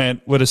that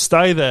comment were to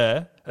stay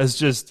there as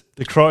just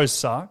the Crows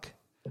suck,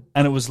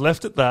 and it was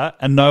left at that,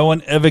 and no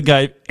one ever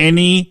gave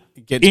any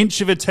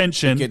inch of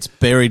attention, It gets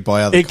buried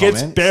by other it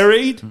comments. gets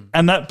buried,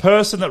 and that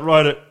person that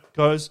wrote it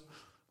goes,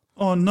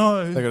 "Oh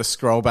no." They got to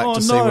scroll back Oh,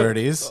 to see no. where it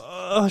is.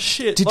 Oh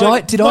shit! Did I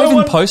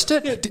even post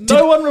it? Yeah, Did-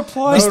 no one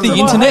replied. is the to my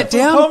internet hateful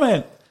down?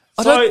 Comment.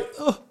 I So,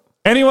 don't-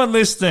 anyone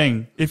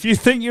listening, if you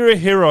think you're a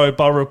hero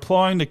by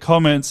replying to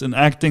comments and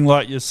acting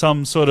like you're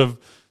some sort of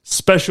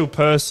special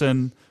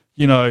person,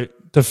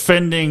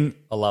 defending,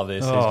 I love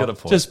this. He's got a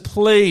point. just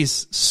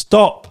please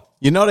stop.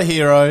 You're not a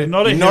hero. You're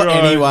not a not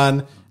hero.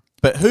 anyone.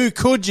 But who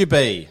could you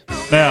be?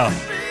 Now,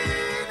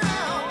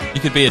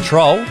 You could be a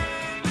troll.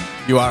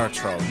 You are a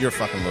troll. You're a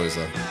fucking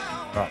loser.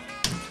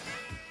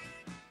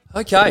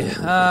 Okay,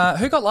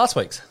 who got last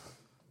week's?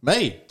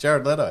 Me,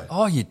 Jared Leto.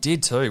 Oh, you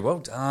did too. Well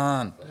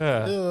done.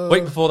 yeah.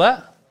 Week before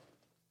that?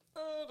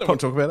 Don't want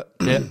to talk about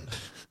it. Yeah.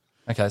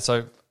 Okay,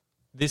 so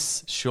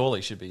this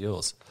surely should be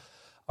yours.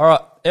 All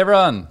right,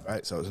 everyone.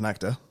 Right, so it was an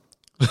actor.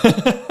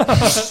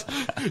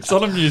 It's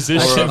not a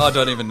musician. I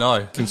don't even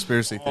know.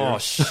 Conspiracy theory. Oh,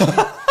 shit.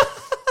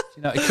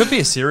 It could be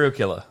a serial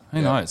killer.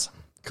 Who knows?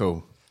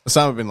 Cool.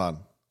 Osama bin Laden.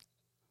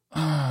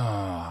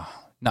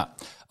 No.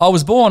 I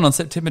was born on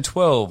September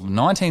 12,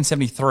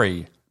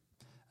 1973,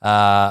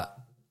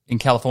 in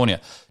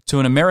California, to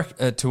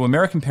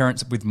American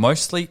parents with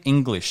mostly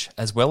English,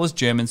 as well as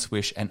German,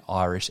 Swiss, and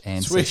Irish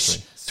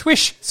ancestry.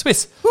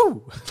 Swiss.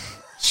 Woo.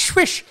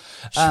 Swish.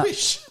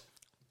 Swish.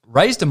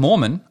 Raised a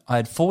Mormon, I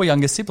had 4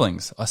 younger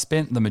siblings. I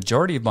spent the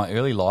majority of my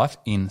early life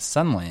in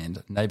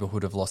Sunland,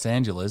 neighborhood of Los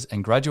Angeles,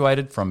 and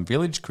graduated from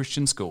Village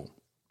Christian School.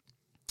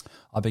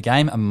 I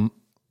began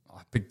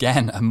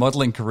a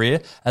modelling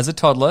career as a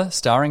toddler,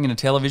 starring in a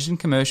television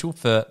commercial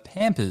for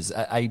Pampers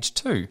at age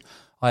 2.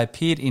 I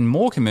appeared in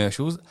more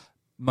commercials,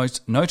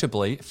 most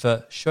notably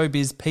for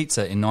Showbiz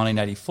Pizza in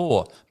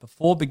 1984,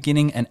 before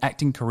beginning an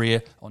acting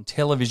career on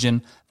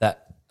television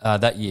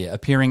that year,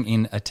 appearing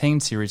in a teen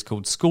series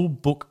called School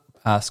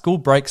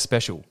Break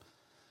Special.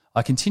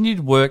 I continued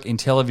work in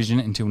television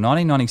until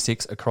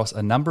 1996 across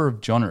a number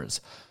of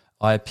genres.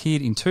 I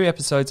appeared in 2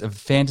 episodes of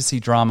fantasy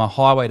drama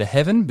Highway to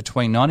Heaven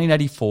between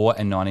 1984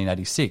 and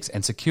 1986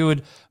 and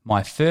secured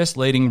my first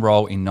leading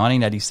role in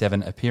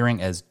 1987,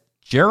 appearing as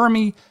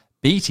Jeremy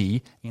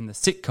Beatty in the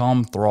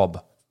sitcom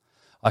Throb.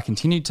 I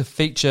continued to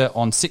feature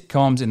on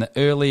sitcoms in the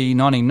early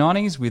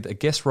 1990s with a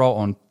guest role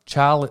on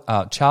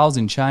Charles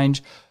in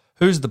Change,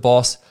 Who's the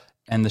Boss,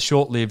 and the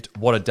short-lived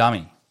What a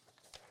Dummy.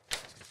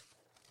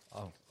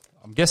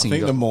 I'm I guessing think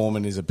you the got...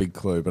 Mormon is a big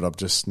clue, but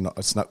it's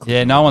not.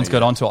 Yeah, no one's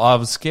got onto it. I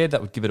was scared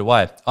that would give it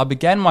away. I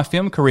began my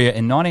film career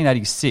in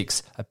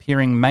 1986,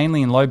 appearing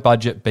mainly in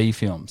low-budget B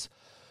films.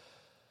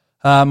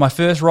 My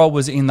first role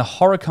was in the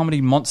horror comedy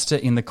Monster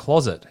in the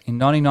Closet. In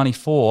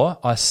 1994,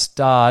 I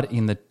starred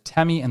in the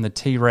Tammy and the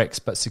T-Rex,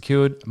 but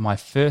secured my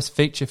first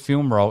feature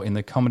film role in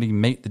the comedy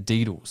Meet the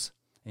Deedles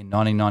in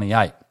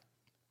 1998.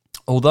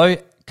 Although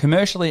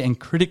commercially and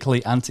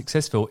critically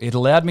unsuccessful, it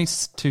allowed me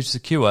to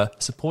secure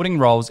supporting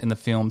roles in the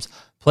films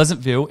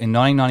Pleasantville in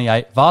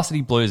 1998,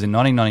 Varsity Blues in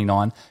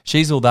 1999,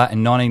 She's All That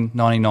in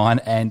 1999,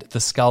 and The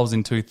Skulls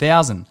in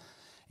 2000.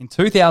 In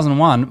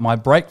 2001, my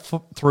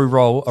breakthrough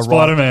role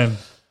Spider-Man.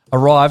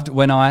 arrived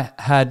when I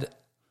had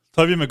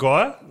Tobey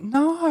Maguire?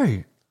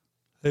 no.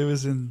 He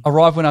was in...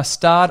 Arrived when I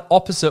starred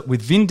opposite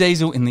with Vin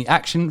Diesel in the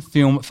action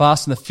film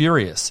Fast and the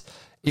Furious.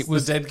 It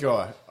was The dead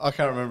guy. I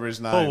can't remember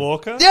his name. Paul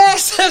Walker?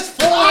 yes, it's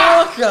Paul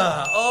Walker.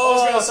 I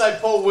was going to say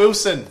Paul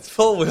Wilson.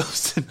 Paul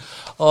Wilson.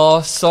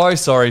 Oh, so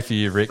sorry for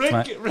you, Rick.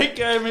 mate. Rick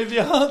gave me the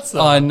answer.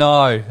 I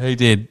know he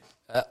did,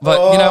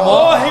 but you know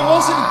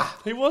what?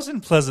 He was in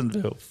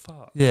Pleasantville.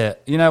 Fuck. Yeah,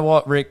 you know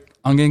what, Rick?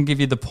 I'm going to give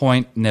you the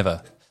point.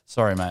 Never.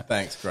 Sorry, mate.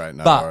 Thanks, great.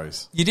 No But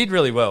worries. you did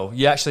really well.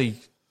 You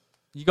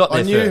got there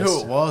I knew first.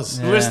 who it was.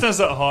 The listeners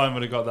at home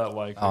would have got that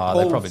way.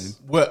 Oh, they probably did.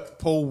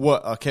 Paul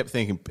what? I kept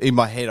thinking in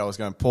my head. I was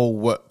going Paul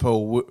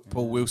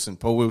Wilson.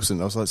 I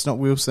was like, it's not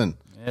Wilson.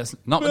 Yes,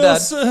 not with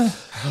that.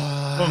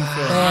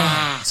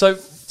 So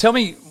tell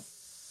me,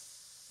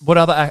 what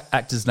other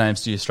actors'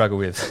 names do you struggle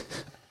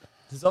with?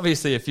 There's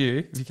obviously a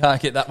few. If you can't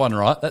get that one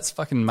right, that's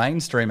fucking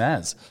mainstream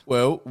as.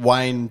 Well,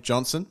 Wayne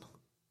Johnson.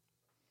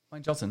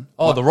 Wayne Johnson.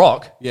 Oh, The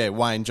Rock. Yeah,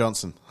 Wayne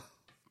Johnson.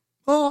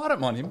 Oh, I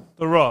don't mind him.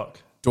 The Rock.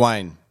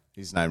 Dwayne,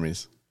 his name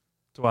is.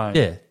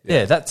 Dwayne.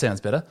 Yeah, that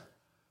sounds better.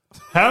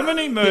 How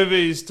many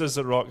movies does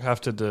The Rock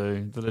have to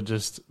do that are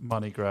just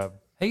money grab?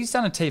 He's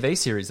done a TV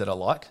series that I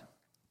like.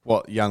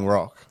 What, Young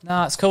Rock?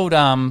 No, it's called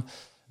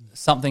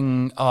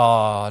something. Oh,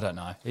 I don't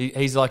know.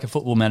 He's like a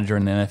football manager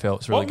in the NFL.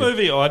 It's really What good.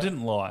 movie I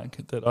didn't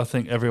like that I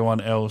think everyone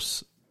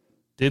else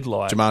did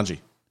like? Jumanji.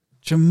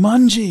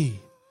 Jumanji.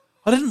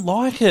 I didn't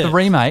like it. The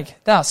remake.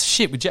 That's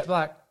shit with Jet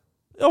Black.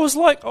 I was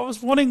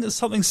wanting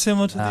something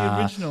similar to the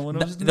original.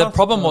 And it was The nothing.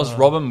 problem was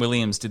Robin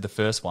Williams did the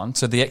first one,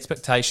 so the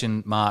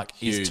expectation mark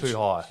is too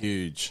high.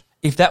 Huge.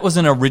 If that was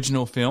an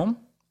original film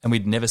and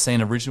we'd never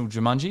seen original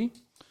Jumanji,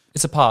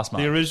 it's a pass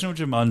mark. The original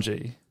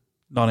Jumanji,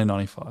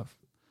 1995,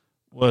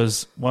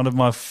 was one of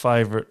my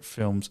favourite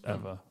films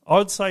ever. I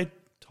would say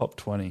top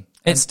 20.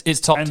 It's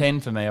top and 10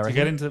 for me, I To reckon.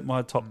 get into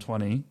my top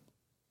 20,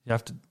 you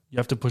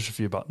have to push a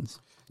few buttons.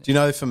 Do you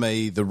know, for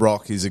me, The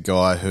Rock is a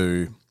guy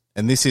who,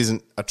 and this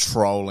isn't a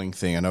trolling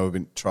thing. I know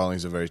trolling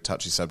is a very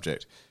touchy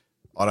subject.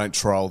 I don't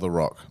troll The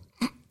Rock,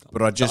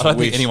 but I just I don't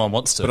wish think anyone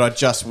wants to. But I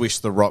just wish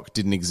The Rock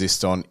didn't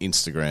exist on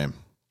Instagram.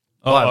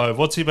 Oh,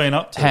 what's he been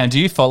up to? Han,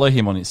 do you follow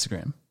him on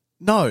Instagram?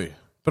 No,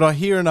 but I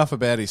hear enough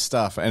about his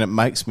stuff, and it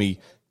makes me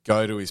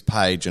go to his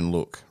page and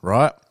look.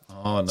 Right?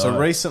 Oh, no. So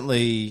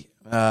recently,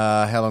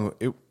 how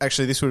long?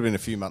 Actually, this would have been a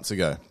few months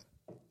ago.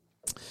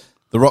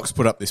 The Rock's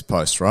put up this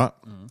post, right?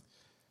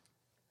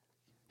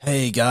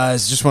 Hey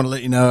guys, just want to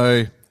let you know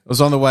I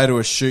was on the way to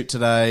a shoot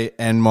today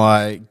and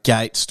my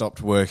gate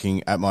stopped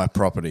working at my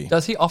property.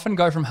 Does he often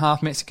go from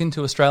half Mexican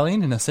to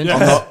Australian in a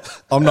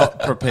sentence? I'm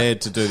not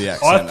prepared to do the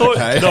accent. I thought,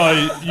 okay?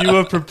 no, you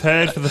were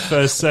prepared for the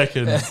first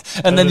second.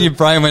 And then your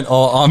brain went,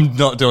 oh, I'm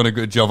not doing a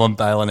good job, I'm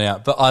bailing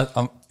out. But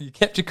you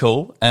kept your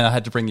cool and I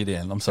had to bring you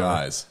down. I'm sorry.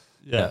 Guys.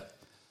 Yeah.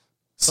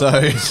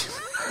 So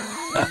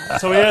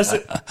So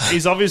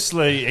he's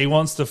obviously, he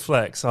wants to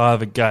flex. I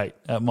have a gate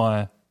at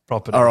my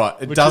property. all right,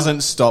 it Which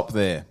doesn't stop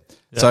there.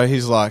 So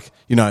he's like,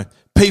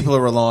 people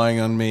are relying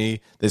on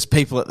me. There's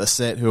people at the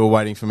set who are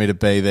waiting for me to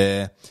be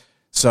there.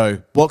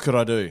 So what could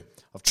I do?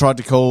 I've tried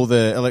to call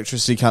the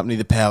electricity company.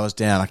 The power's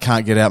down. I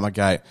can't get out my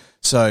gate.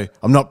 So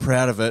I'm not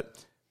proud of it.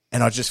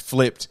 And I just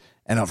flipped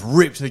and I've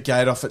ripped the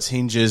gate off its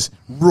hinges,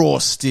 raw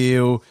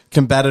steel,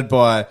 combated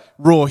by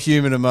raw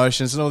human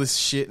emotions and all this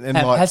shit. And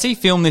Has he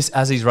filmed this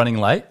as he's running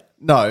late?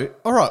 No.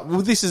 All right.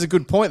 Well, this is a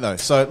good point, though.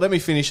 So let me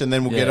finish and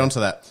then we'll get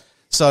onto that.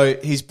 So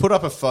he's put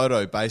up a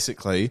photo,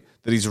 basically,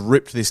 that he's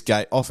ripped this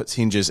gate off its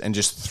hinges and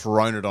just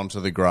thrown it onto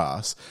the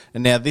grass.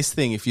 And now this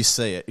thing, if you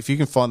see it, if you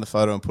can find the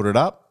photo and put it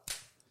up,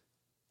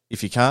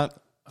 if you can't,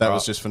 that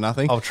was just for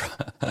nothing. I'll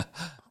try.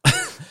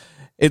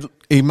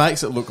 He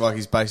makes it look like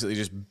he's basically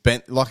just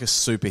bent, like a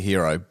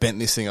superhero, bent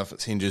this thing off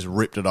its hinges,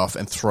 ripped it off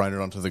and thrown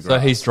it onto the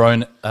grass. So he's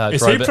drove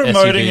Is he an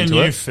promoting SUV a into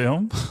new it.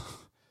 film?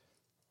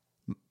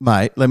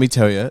 Mate, let me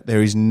tell you,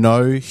 there is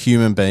no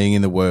human being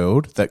in the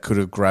world that could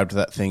have grabbed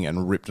that thing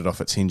and ripped it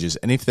off its hinges.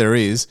 And if there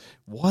is,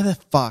 why the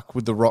fuck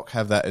would The Rock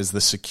have that as the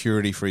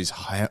security for his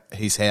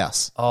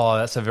house? Oh,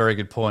 that's a very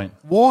good point.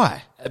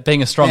 Why?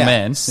 Being a strong Now,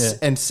 man.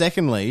 And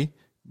secondly,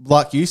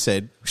 like you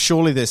said,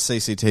 surely there's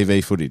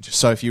CCTV footage.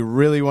 So if you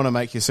really want to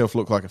make yourself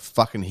look like a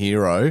fucking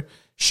hero,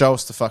 show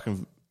us the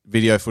fucking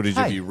video footage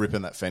of Hey, you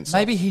ripping that fence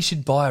Maybe he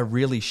should buy a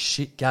really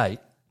shit gate,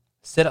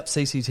 set up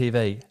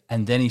CCTV,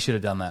 and then he should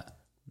have done that.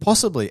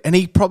 Possibly. And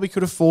he probably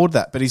could afford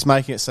that, but he's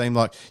making it seem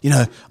like,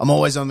 I'm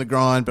always on the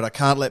grind, but I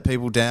can't let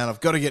people down. I've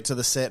got to get to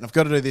the set and I've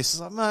got to do this.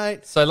 It's like,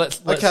 mate, So let's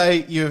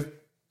okay, you've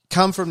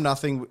come from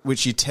nothing,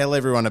 which you tell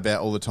everyone about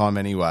all the time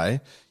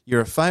anyway.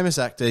 You're a famous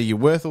actor. You're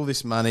worth all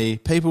this money.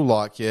 People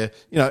like you.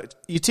 You're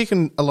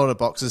ticking a lot of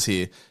boxes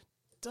here.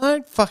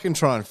 Don't fucking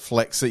try and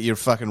flex that you're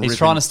fucking He's ripping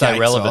trying to stay gates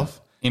relevant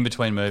off. in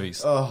between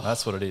movies.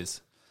 That's what it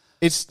is.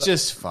 It's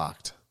just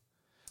fucked.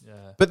 Yeah.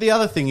 But the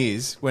other thing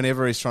is,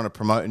 whenever he's trying to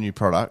promote a new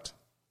product,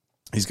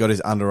 he's got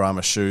his Under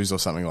Armour shoes or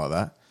something like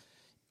that.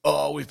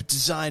 oh, we've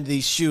designed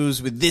these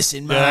shoes with this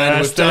in mind.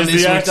 Yes, We've done there's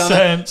this, the we've done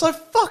that. accent. It's like,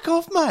 fuck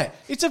off, mate.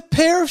 It's a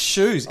pair of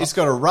shoes. It's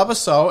got a rubber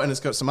sole and it's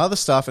got some other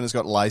stuff and it's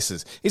got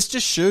laces. It's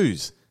just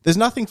shoes. There's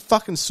nothing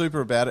fucking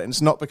super about it, and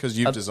it's not because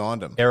you've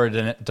designed them.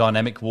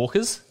 Aerodynamic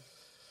walkers.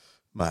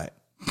 Mate.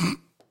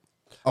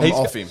 I'm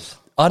off him.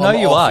 I know I'm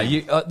you off are.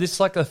 him. This is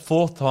like the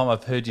fourth time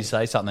I've heard you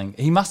say something.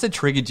 He must have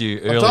triggered you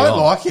early I don't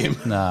on. like him.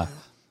 Nah.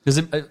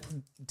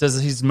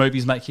 Does his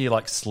movies make you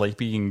like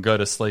sleepy and go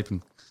to sleep?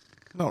 And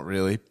Not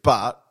really.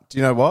 But do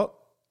you know what?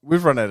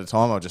 We've run out of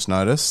time, I just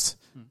noticed.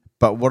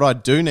 But what I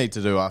do need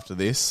to do after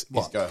this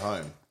is go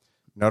home.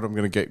 You know what I'm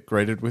going to get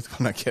greeted with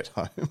when I get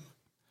home?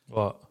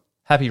 What?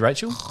 Happy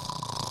Rachel?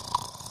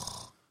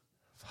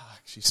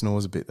 She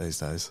snores a bit these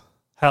days.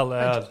 How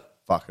loud?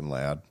 Fucking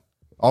loud.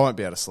 I won't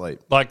be able to sleep.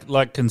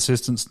 Like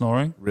consistent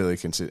snoring? Really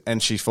consider.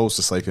 And she falls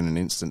asleep in an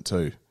instant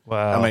too.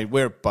 Wow. I mean,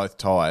 we're both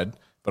tired,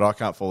 but I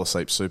can't fall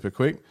asleep super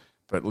quick.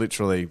 But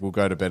literally, we'll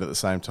go to bed at the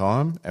same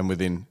time and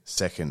within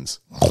seconds.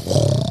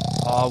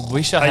 I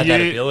wish I had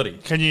that ability.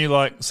 Can you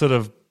like sort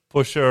of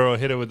push her or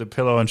hit her with the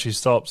pillow and she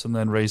stops and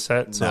then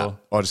resets? No,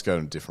 I just go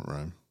in a different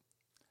room.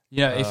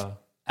 You know, if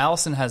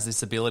Alison has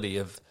this ability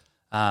of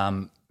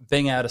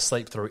being able to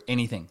sleep through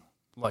anything,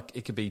 like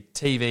it could be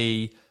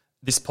TV,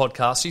 this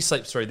podcast. She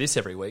sleeps through this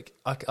every week.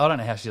 I don't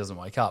know how she doesn't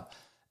wake up.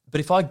 But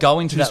if I go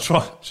into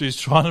She's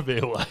trying to be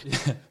awake.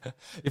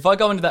 if I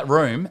go into that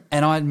room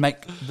and I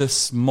make the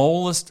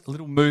smallest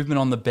little movement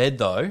on the bed,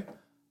 though,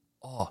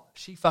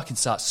 she fucking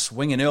starts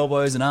swinging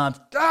elbows and arms.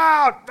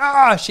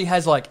 She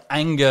has like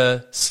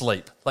anger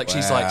sleep. Like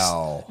she's like,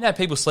 Wow. you know, how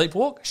people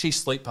sleepwalk. She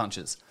sleep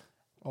punches.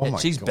 Oh my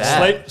She's God.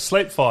 bad.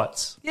 Sleep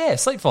fights. Yeah,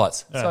 sleep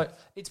fights. So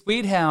it's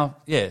weird how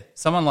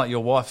someone like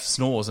your wife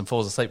snores and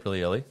falls asleep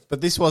really early.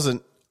 But this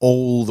wasn't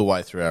all the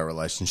way through our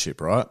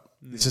relationship, right?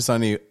 This is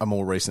only a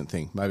more recent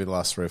thing, maybe the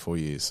last 3 or 4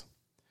 years.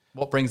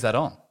 What brings that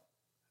on?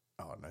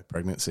 Oh, no,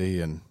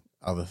 pregnancy and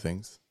other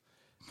things.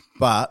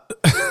 But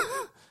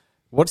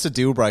what's a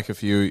deal breaker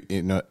for you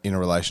in a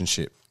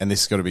relationship? And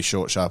this has got to be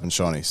short, sharp, and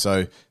shiny.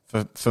 So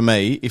for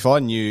me, if I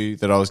knew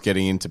that I was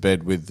getting into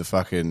bed with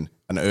an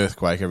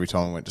earthquake every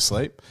time I went to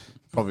sleep,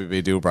 probably be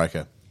a deal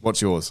breaker.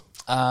 What's yours?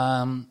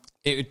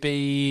 It would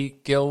be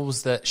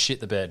girls that shit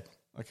the bed.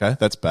 Okay,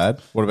 that's bad.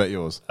 What about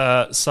yours?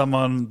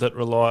 Someone that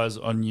relies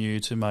on you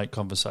to make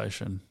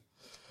conversation.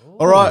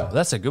 All right. Oh,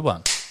 that's a good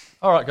one.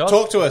 All right, guys.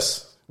 Talk to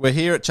us. We're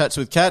here at Chats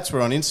with Cats.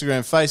 We're on Instagram,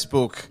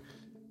 Facebook,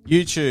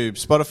 YouTube,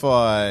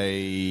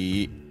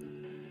 Spotify,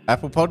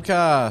 Apple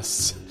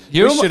Podcasts.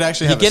 We should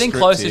actually have You're getting a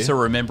script closer here. to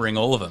remembering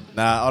all of them.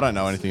 Nah, I don't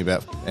know anything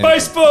about anything.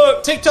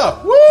 Facebook!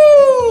 TikTok. Woo!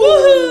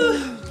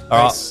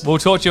 All right, we'll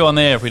talk to you on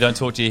there if we don't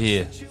talk to you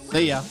here.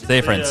 See ya. See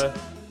you, friends. Yeah.